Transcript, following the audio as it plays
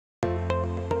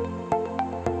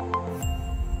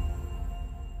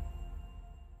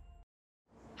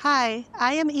Hi,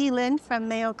 I am Elin from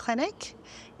Mayo Clinic,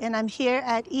 and I'm here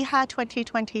at EHA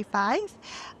 2025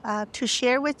 to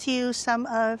share with you some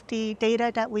of the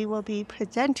data that we will be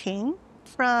presenting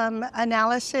from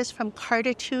analysis from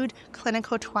CARTitude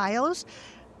clinical trials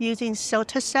using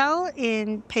Cilta-cel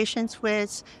in patients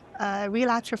with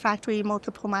relapsed refractory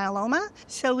multiple myeloma.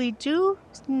 So we do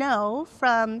know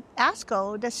from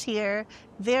ASCO this year,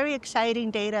 very exciting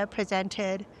data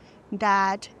presented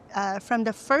that from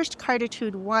the first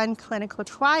CARTitude-1 clinical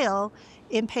trial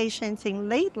in patients in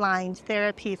late-line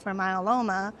therapy for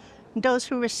myeloma, those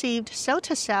who received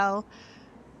Cilta-cel,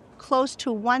 close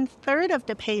to 1/3 of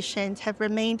the patients have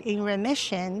remained in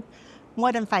remission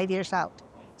more than 5 years out.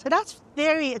 So that's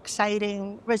very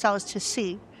exciting results to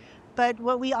see. But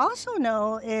what we also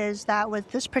know is that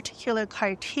with this particular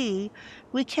CAR-T,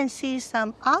 we can see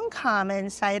some uncommon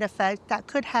side effects that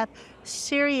could have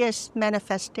serious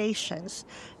manifestations.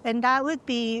 And that would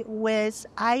be with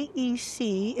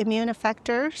IEC, immune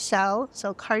effector cell,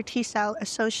 so CAR-T cell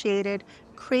associated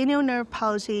cranial nerve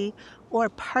palsy or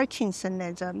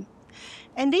parkinsonism.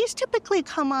 And these typically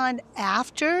come on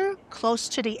after, close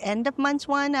to the end of month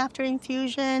 1 after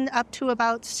infusion, up to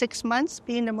about 6 months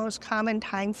being the most common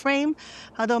time frame,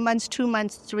 although months 2,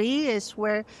 months 3 is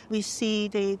where we see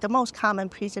the most common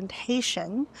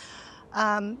presentation.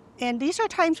 And these are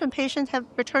times when patients have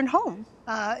returned home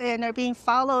and are being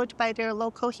followed by their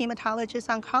local hematologist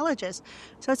oncologist.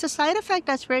 So it's a side effect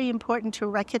that's very important to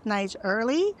recognize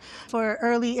early for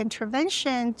early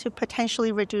intervention to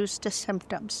potentially reduce the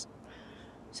symptoms.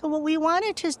 So what we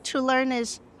wanted to learn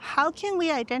is how can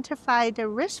we identify the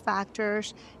risk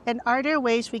factors and are there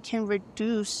ways we can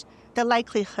reduce the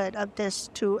likelihood of this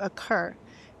to occur?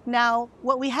 Now,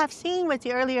 what we have seen with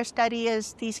the earlier study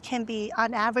is these can be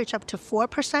on average up to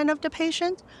 4% of the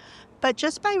patients, but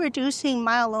just by reducing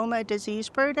myeloma disease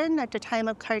burden at the time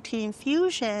of CAR-T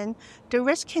infusion, the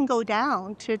risk can go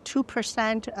down to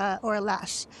 2% or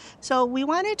less. So we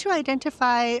wanted to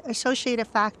identify associated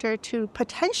factor to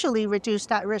potentially reduce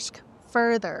that risk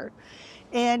further.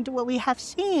 And what we have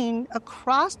seen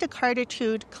across the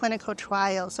CARTitude clinical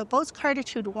trials, so both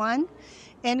CARTitude-1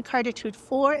 and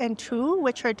CARTitude-4 and 2,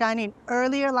 which are done in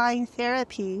earlier line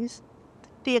therapies,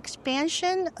 the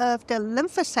expansion of the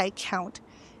lymphocyte count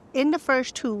in the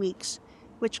first 2 weeks,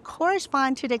 which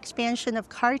correspond to the expansion of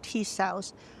CAR-T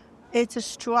cells, it's the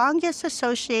strongest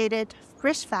associated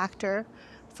risk factor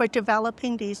for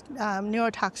developing these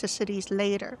neurotoxicities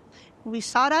later. We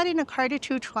saw that in the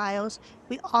CARTitude trials.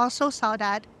 We also saw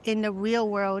that in the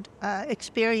real-world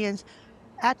experience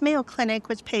at Mayo Clinic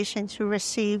with patients who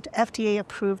received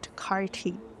FDA-approved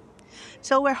CAR-T.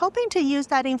 So we're hoping to use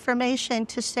that information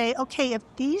to say, okay, if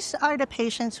these are the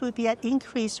patients who would be at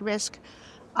increased risk,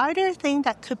 are there things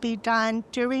that could be done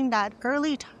during that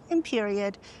early time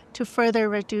period to further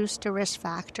reduce the risk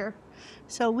factor?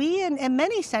 So we, in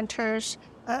many centers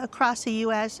across the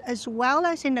U.S., as well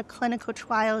as in the clinical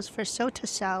trials for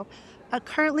Cilta-cel, are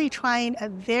currently trying a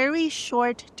very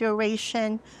short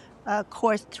duration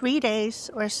course, 3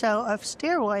 days or so of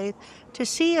steroids, to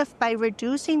see if by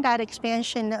reducing that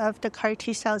expansion of the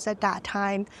CAR-T cells at that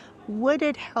time, would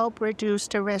it help reduce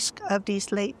the risk of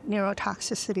these late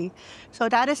neurotoxicity? So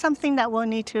that is something that we'll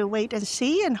need to wait and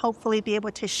see and hopefully be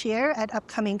able to share at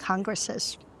upcoming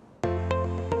congresses.